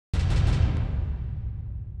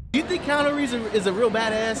Do you think Keanu Reeves is a real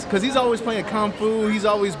badass? Because he's always playing kung fu, he's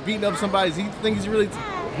always beating up somebody. Do you think he's really...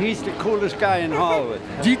 He's the coolest guy in Hollywood.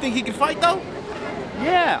 Do you think he can fight though?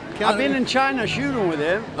 Yeah, I've been in China shooting with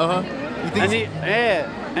him. You think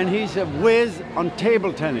and he's a whiz on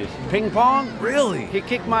table tennis. Ping pong? Really? He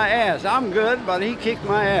kicked my ass. I'm good, but he kicked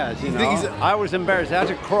my ass, you know. I was embarrassed. I had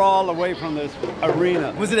to crawl away from this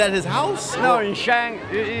arena. Was it at his house? No, in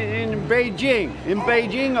Beijing. In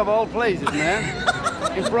Beijing of all places,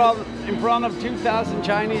 man. in front of 2,000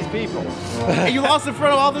 Chinese people. And you lost in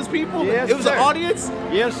front of all those people? Yes, It was sir. an audience?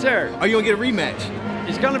 Yes, sir. Are you going to get a rematch?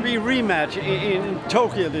 It's going to be a rematch in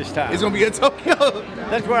Tokyo this time. It's going to be in Tokyo?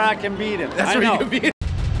 That's where I can beat him. That's where you can beat him.